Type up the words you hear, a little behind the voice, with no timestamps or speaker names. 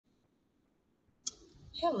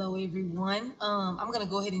Hello, everyone. I'm going to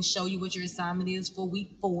go ahead and show you what your assignment is for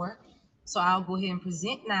week 4. So I'll go ahead and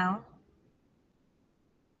present now.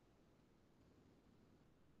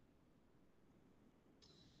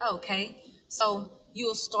 Okay, so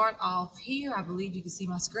you'll start off here. I believe you can see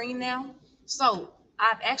my screen now. So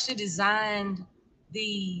I've actually designed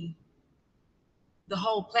the the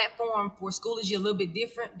whole platform for Schoology a little bit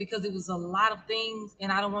different because it was a lot of things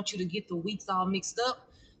and I don't want you to get the weeks all mixed up.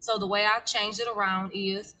 So the way I've changed it around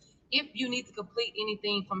is if you need to complete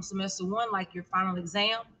anything from semester 1, like your final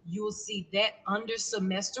exam, you'll see that under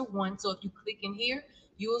semester 1. So if you click in here,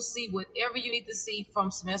 you'll see whatever you need to see from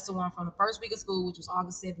semester 1 from the first week of school, which was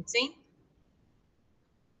August 17th.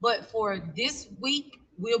 But for this week,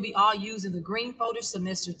 we'll be all using the green folder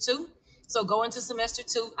semester 2. So go into semester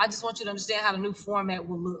 2. I just want you to understand how the new format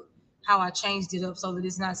will look, how I changed it up so that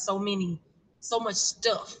it's not so much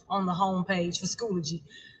stuff on the home page for Schoology.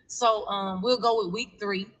 So we'll go with week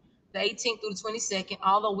 3, the 18th through the 22nd.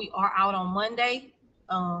 Although we are out on Monday,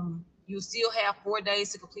 you'll still have 4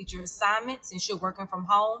 days to complete your assignments since you're working from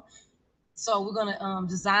home. So we're gonna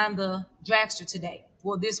design the dragster today,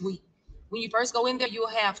 well, this week. When you first go in there, you'll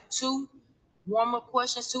have 2 warm-up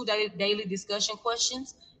questions, 2 daily discussion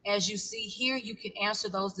questions. As you see here, you can answer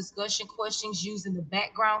those discussion questions using the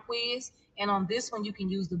background quiz. And on this one, you can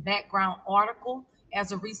use the background article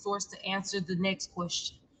as a resource to answer the next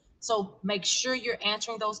question. So make sure you're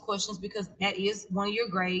answering those questions because that is one of your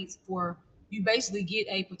grades for, you basically get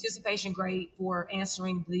a participation grade for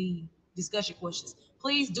answering the discussion questions.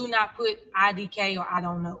 Please do not put IDK or I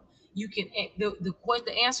don't know. You can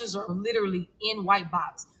the answers are literally in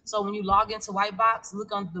Whitebox. So when you log into Whitebox,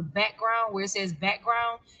 look on the background where it says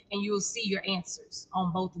background, and you will see your answers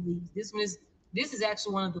on both of these. This is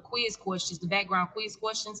actually one of the quiz questions, the background quiz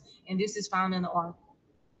questions, and this is found in the article.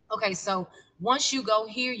 Okay, so once you go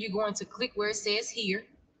here, you're going to click where it says here.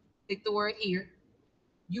 Click the word here.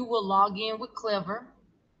 You will log in with Clever.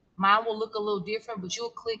 Mine will look a little different, but you'll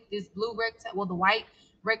click this blue rectangle, well, the white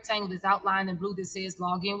rectangle that's outlined in blue that says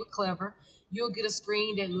log in with Clever. You'll get a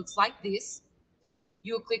screen that looks like this.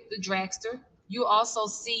 You'll click the Dragster. You'll also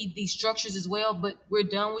see the structures as well, but we're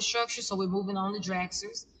done with structures, so we're moving on to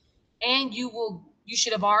Dragsters. And you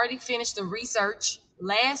should have already finished the research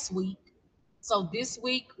last week. So this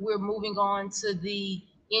week we're moving on to the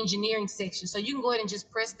engineering section. So you can go ahead and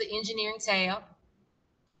just press the engineering tab.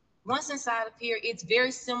 Once inside of here, it's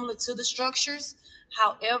very similar to the structures.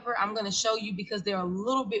 However, I'm going to show you because there are a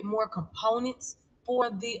little bit more components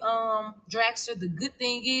for the dragster. The good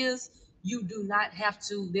thing is you do not have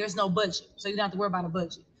to, there's no budget. So you don't have to worry about a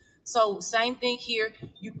budget. So same thing here.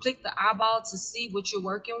 You click the eyeball to see what you're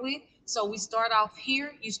working with. So we start off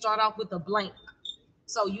here. You start off with a blank.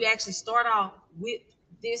 So you actually start off with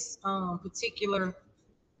this particular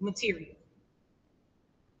material.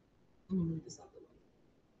 Let me move this out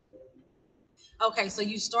the way. Okay, so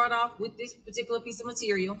you start off with this particular piece of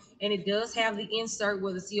material, and it does have the insert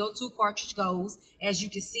where the CO2 cartridge goes. As you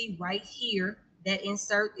can see right here, that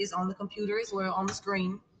insert is on the computer as well, on the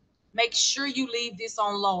screen. Make sure you leave this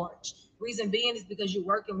on large. Reason being is because you're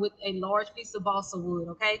working with a large piece of balsa wood,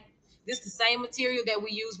 okay? This is the same material that we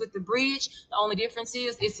use with the bridge. The only difference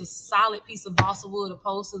is it's a solid piece of balsa wood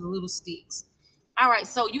opposed to the little sticks. All right,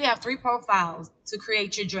 so you have 3 profiles to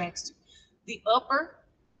create your dragster. The upper,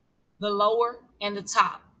 the lower, and the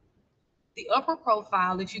top. The upper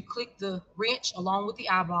profile, if you click the wrench along with the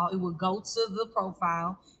eyeball, it will go to the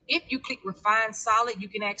profile. If you click refine solid, you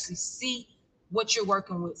can actually see what you're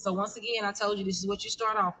working with. So once again, I told you this is what you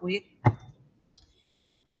start off with.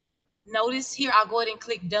 Notice here, I'll go ahead and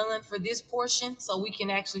click done for this portion so we can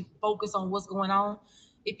actually focus on what's going on.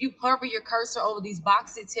 If you hover your cursor over these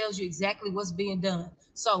boxes, it tells you exactly what's being done.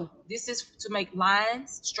 So this is to make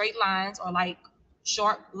lines, straight lines, or like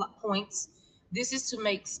sharp points. This is to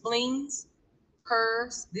make spleens,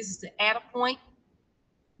 curves. This is to add a point,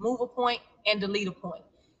 move a point, and delete a point.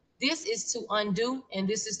 This is to undo, and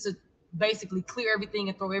this is to basically clear everything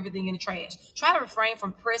and throw everything in the trash. Try to refrain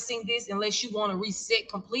from pressing this unless you want to reset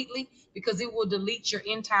completely because it will delete your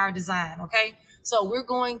entire design, okay? So we're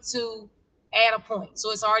going to add a point.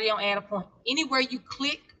 So it's already on add a point. Anywhere you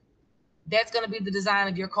click, that's going to be the design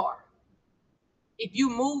of your car. If you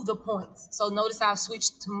move the points, so notice I've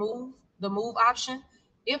switched to move, the move option.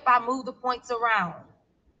 If I move the points around,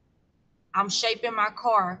 I'm shaping my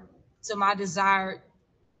car to my desired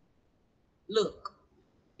look.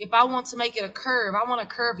 If I want to make it a curve, I want a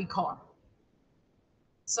curvy car.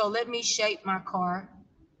 So let me shape my car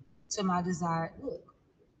to my desired look.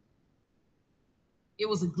 It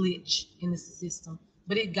was a glitch in the system,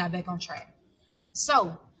 but it got back on track.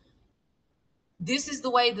 So this is the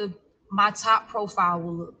way the my top profile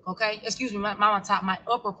will look, okay? Excuse me, my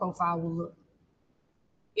upper profile will look.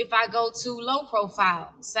 If I go to low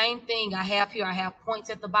profile, same thing I have here. I have points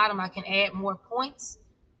at the bottom. I can add more points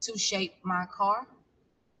to shape my car.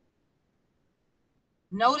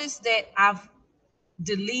 Notice that I've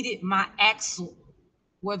deleted my axle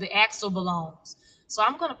where the axle belongs. So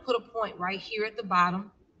I'm going to put a point right here at the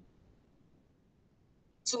bottom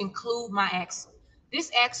to include my axle.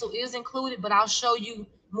 This axle is included, but I'll show you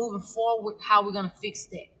moving forward how we're going to fix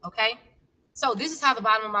that, okay? So this is how the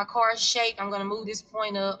bottom of my car is shaped. I'm going to move this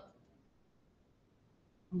point up,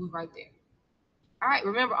 move right there. All right,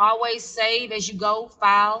 remember, always save as you go.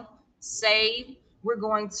 File, save. We're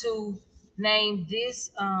going to name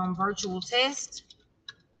this virtual test.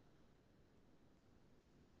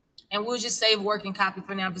 And we'll just save working copy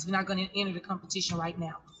for now because we're not going to enter the competition right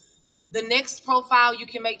now. The next profile you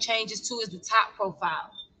can make changes to is the top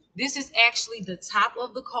profile. This is actually the top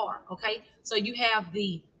of the car, okay? So you have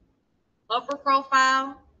the upper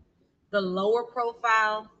profile, the lower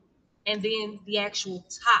profile, and then the actual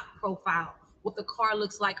top profile, what the car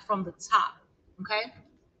looks like from the top, okay?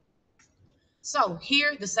 So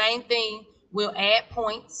here, the same thing, we'll add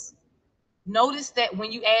points. Notice that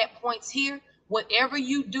when you add points here, whatever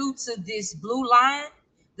you do to this blue line,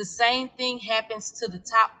 the same thing happens to the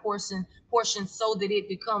top portion so that it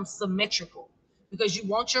becomes symmetrical, because you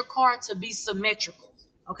want your car to be symmetrical,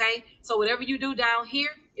 okay? So whatever you do down here,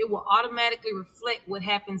 it will automatically reflect what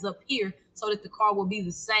happens up here so that the car will be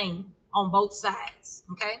the same on both sides,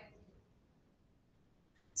 okay?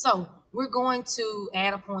 So we're going to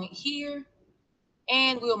add a point here,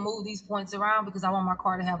 and we'll move these points around because I want my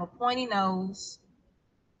car to have a pointy nose.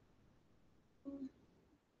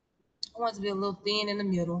 I want it to be a little thin in the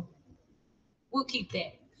middle. We'll keep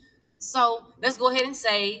that. So let's go ahead and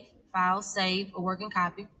save. File, save, a working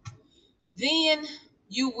copy. Then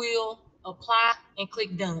you will apply and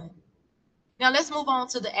click done. Now let's move on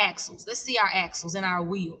to the axles. Let's see our axles and our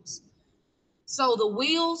wheels. So the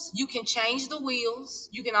wheels, you can change the wheels.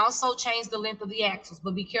 You can also change the length of the axles,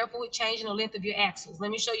 but be careful with changing the length of your axles.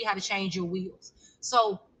 Let me show you how to change your wheels.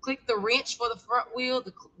 So click the wrench for the front wheel,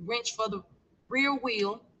 the wrench for the rear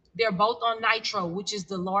wheel. They're both on nitro, which is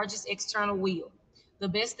the largest external wheel. The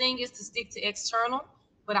best thing is to stick to external,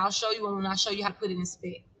 but I'll show you when I show you how to put it in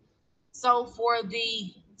spec. So for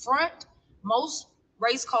the front, most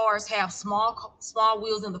race cars have small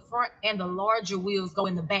wheels in the front and the larger wheels go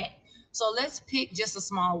in the back. So let's pick just a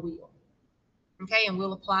small wheel, okay, and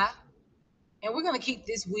we'll apply. And we're going to keep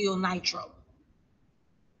this wheel nitro.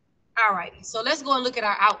 All right, so let's go and look at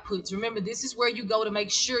our outputs. Remember, this is where you go to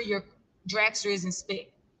make sure your Dragster is in spec.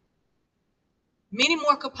 Many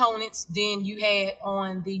more components than you had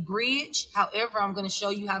on the bridge. However, I'm going to show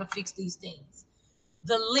you how to fix these things.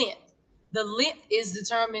 The length is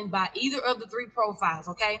determined by either of the three profiles,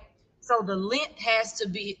 okay? So the length has to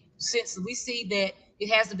be, since we see that it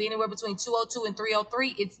has to be anywhere between 202 and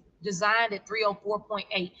 303, it's designed at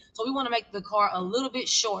 304.8. So we want to make the car a little bit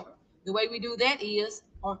shorter. The way we do that is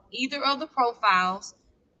on either of the profiles,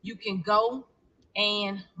 you can go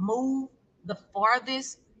and move the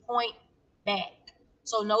farthest point back.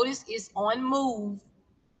 So notice it's on move.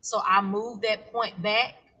 So I move that point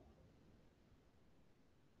back.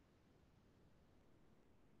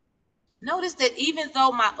 Notice that even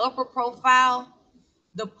though my upper profile,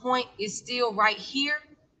 the point is still right here,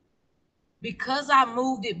 because I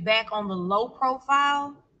moved it back on the low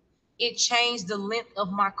profile, it changed the length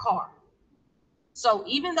of my car. So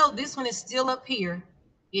even though this one is still up here,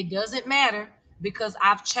 it doesn't matter because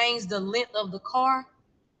I've changed the length of the car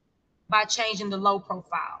by changing the low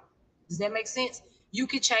profile. Does that make sense? You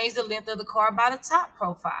could change the length of the car by the top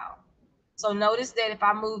profile. So notice that if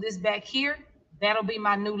I move this back here, that'll be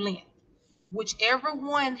my new length. Whichever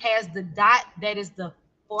one has the dot that is the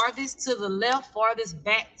farthest to the left, farthest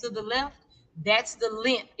back to the left, that's the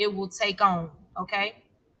length it will take on, okay?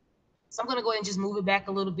 So I'm going to go ahead and just move it back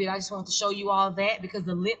a little bit. I just wanted to show you all that because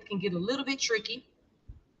the length can get a little bit tricky.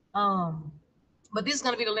 But this is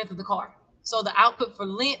going to be the length of the car. So the output for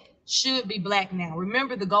length should be black now.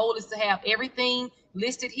 Remember, the goal is to have everything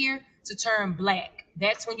listed here to turn black.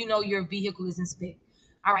 That's when you know your vehicle is in spec.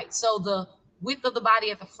 All right, so the width of the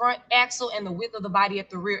body at the front axle and the width of the body at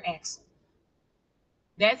the rear axle.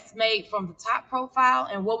 That's made from the top profile.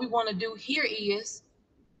 And what we want to do here is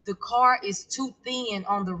the car is too thin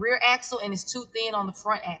on the rear axle and it's too thin on the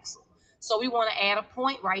front axle. So we want to add a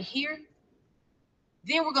point right here.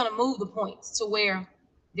 Then we're going to move the points to where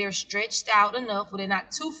they're stretched out enough where they're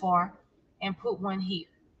not too far and put one here.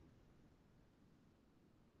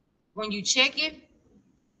 When you check it,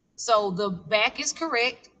 so the back is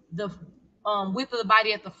correct, the width of the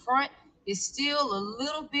body at the front is still a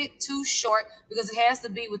little bit too short because it has to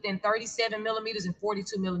be within 37 millimeters and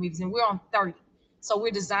 42 millimeters, and we're on 30. So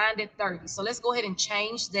we're designed at 30. So let's go ahead and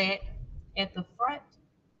change that at the front.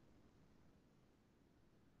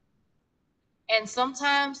 And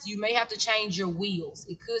sometimes you may have to change your wheels.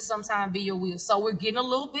 It could sometimes be your wheels. So we're getting a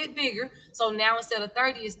little bit bigger. So now instead of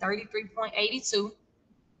 30, it's 33.82.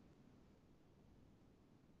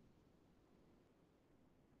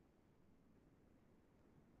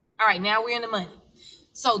 All right, now we're in the money.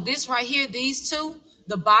 So this right here, these two,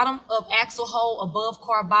 the bottom of axle hole above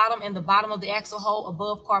car bottom and the bottom of the axle hole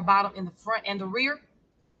above car bottom in the front and the rear,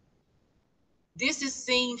 this is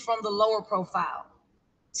seen from the lower profile.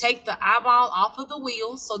 Take the eyeball off of the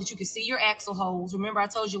wheel so that you can see your axle holes. Remember, I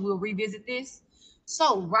told you we'll revisit this.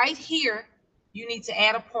 So right here, you need to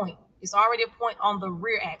add a point. It's already a point on the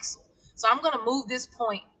rear axle. So I'm going to move this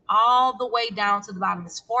point all the way down to the bottom,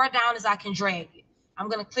 as far down as I can drag it. I'm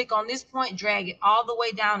going to click on this point, drag it all the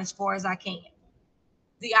way down as far as I can.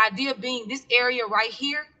 The idea being this area right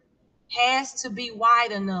here has to be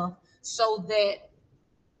wide enough so that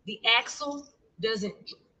the axle doesn't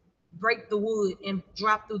break the wood and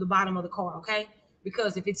drop through the bottom of the car, okay?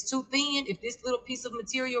 Because if it's too thin, if this little piece of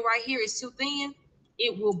material right here is too thin,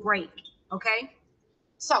 it will break, okay?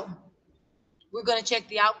 So we're gonna check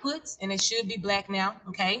the outputs and it should be black now,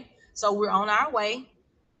 okay? So we're on our way.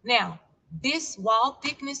 Now, this wall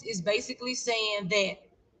thickness is basically saying that,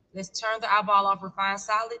 let's turn the eyeball off, refine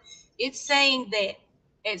solid. It's saying that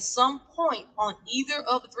at some point on either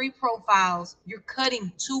of the three profiles, you're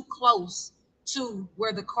cutting too close to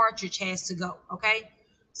where the cartridge has to go, okay?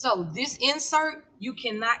 So this insert, you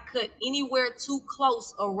cannot cut anywhere too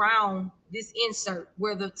close around this insert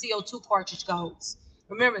where the CO2 cartridge goes.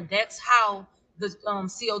 Remember, that's how the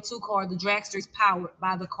CO2 car, the Dragster, is powered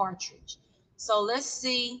by the cartridge. So let's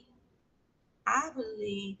see. I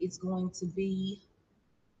believe it's going to be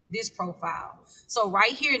this profile. So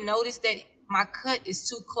right here, notice that my cut is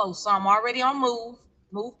too close. So I'm already on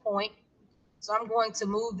move point. So I'm going to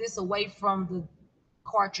move this away from the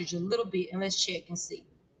cartridge a little bit and let's check and see.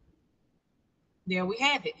 There we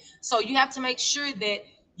have it. So you have to make sure that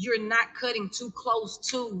you're not cutting too close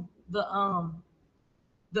to the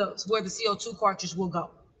where the CO2 cartridge will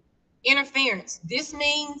go. Interference. This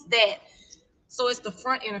means that, so it's the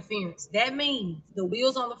front interference. That means the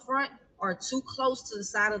wheels on the front are too close to the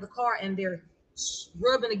side of the car and they're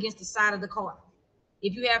rubbing against the side of the car.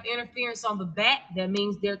 If you have interference on the back, that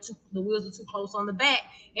means the wheels are too close on the back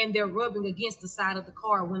and they're rubbing against the side of the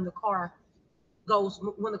car when the car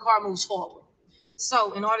moves forward.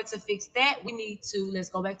 So in order to fix that, we need to, let's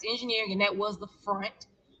go back to engineering, and that was the front.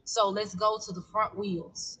 So let's go to the front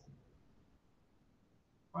wheels.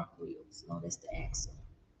 Front wheels. No, that's the axle.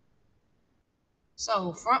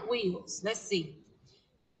 So front wheels, let's see.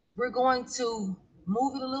 We're going to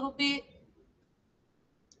move it a little bit.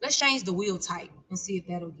 Let's change the wheel type and see if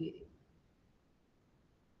that'll get it.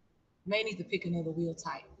 May need to pick another wheel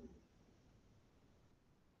type.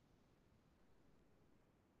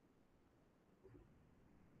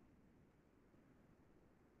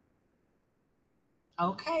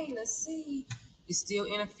 Okay, let's see. It's still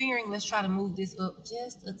interfering. Let's try to move this up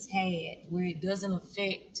just a tad where it doesn't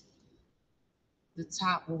affect the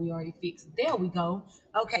top where we already fixed. There we go.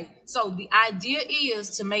 Okay, so the idea is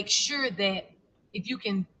to make sure that if you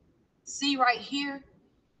can see right here,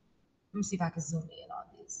 let me see if I can zoom in on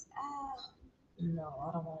this. No,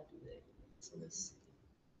 I don't want to do that. So let's see.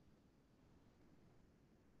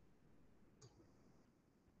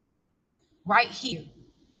 Right here,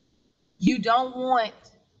 you don't want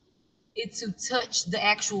it to touch the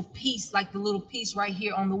actual piece, like the little piece right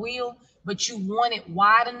here on the wheel, but you want it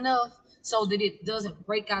wide enough so that it doesn't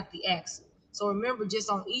break out the axle. So remember, just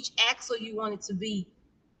on each axle, you want it to be,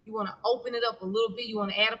 you want to open it up a little bit. You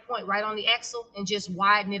want to add a point right on the axle and just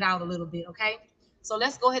widen it out a little bit, okay? So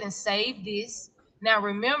let's go ahead and save this. Now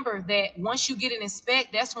remember that once you get it in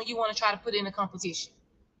spec, that's when you want to try to put it in a competition.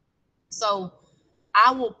 So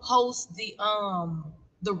I will post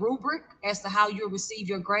the rubric as to how you'll receive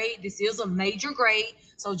your grade. This is a major grade,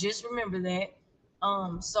 so just remember that.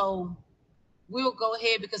 So we'll go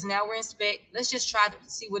ahead because now we're in spec. Let's just try to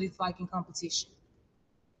see what it's like in competition.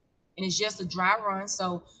 And it's just a dry run.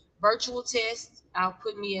 So virtual test, I'll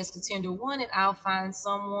put me as contender 1 and I'll find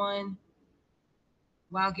someone.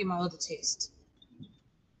 Well, I'll get my other test.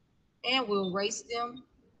 And we'll race them.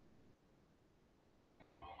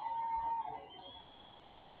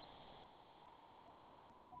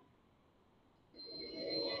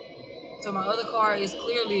 So my other car is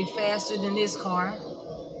clearly faster than this car.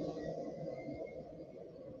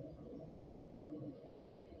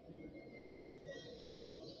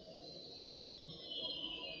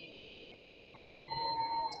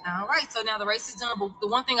 All right, so now the race is done. But the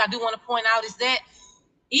one thing I do want to point out is that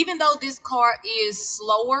even though this car is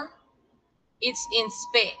slower, it's in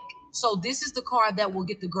spec. So this is the car that will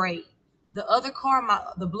get the grade. The other car,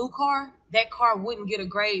 the blue car, that car wouldn't get a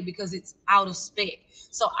grade because it's out of spec.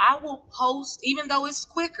 So I will post, even though it's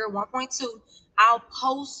quicker, 1.2, I'll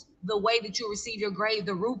post the way that you receive your grade,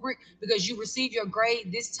 the rubric, because you receive your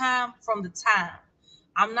grade this time from the time.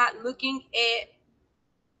 I'm not looking at,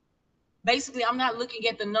 basically, I'm not looking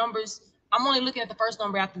at the numbers. I'm only looking at the first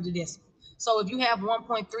number after the decimal. So if you have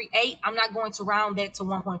 1.38, I'm not going to round that to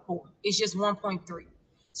 1.4. It's just 1.3.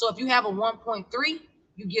 So if you have a 1.3,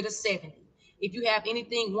 you get a 70. If you have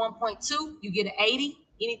anything 1.2, you get an 80.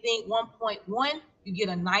 Anything 1.1, you get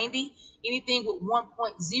a 90. Anything with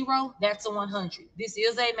 1.0, that's a 100. This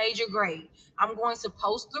is a major grade. I'm going to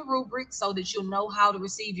post the rubric so that you'll know how to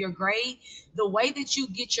receive your grade. The way that you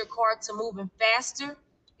get your car to moving faster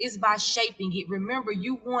is by shaping it. Remember,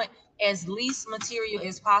 you want as least material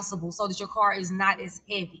as possible so that your car is not as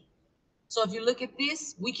heavy. So if you look at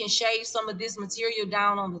this, we can shave some of this material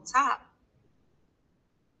down on the top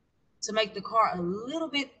to make the car a little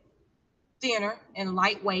bit thinner and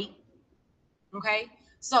lightweight. Okay,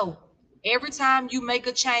 so every time you make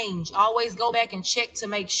a change, always go back and check to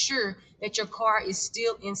make sure that your car is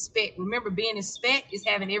still in spec. Remember, being in spec is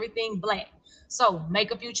having everything black. So make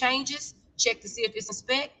a few changes, check to see if it's in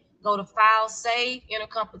spec, go to file, save, enter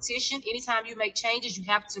competition. Anytime you make changes, you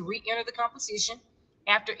have to re-enter the competition.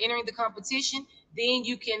 After entering the competition, then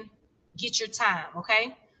you can get your time.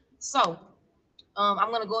 Okay, so I'm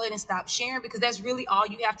going to go ahead and stop sharing because that's really all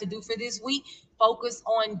you have to do for this week. Focus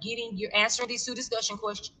on getting your answering these two discussion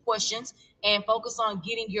questions and focus on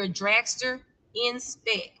getting your dragster in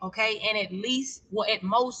spec, okay? And at least, well, at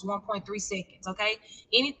most 1.3 seconds, okay?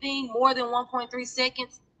 Anything more than 1.3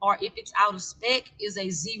 seconds or if it's out of spec is a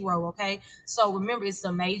 0, okay? So remember, it's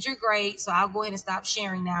a major grade. So I'll go ahead and stop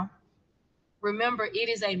sharing now. Remember, it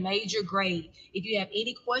is a major grade. If you have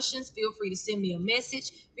any questions, feel free to send me a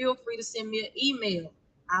message. Feel free to send me an email.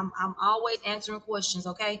 I'm always answering questions,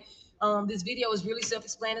 okay? This video is really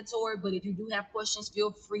self-explanatory, but if you do have questions,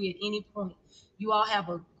 feel free at any point. You all have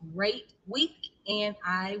a great week, and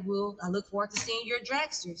I look forward to seeing your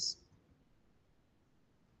dragsters.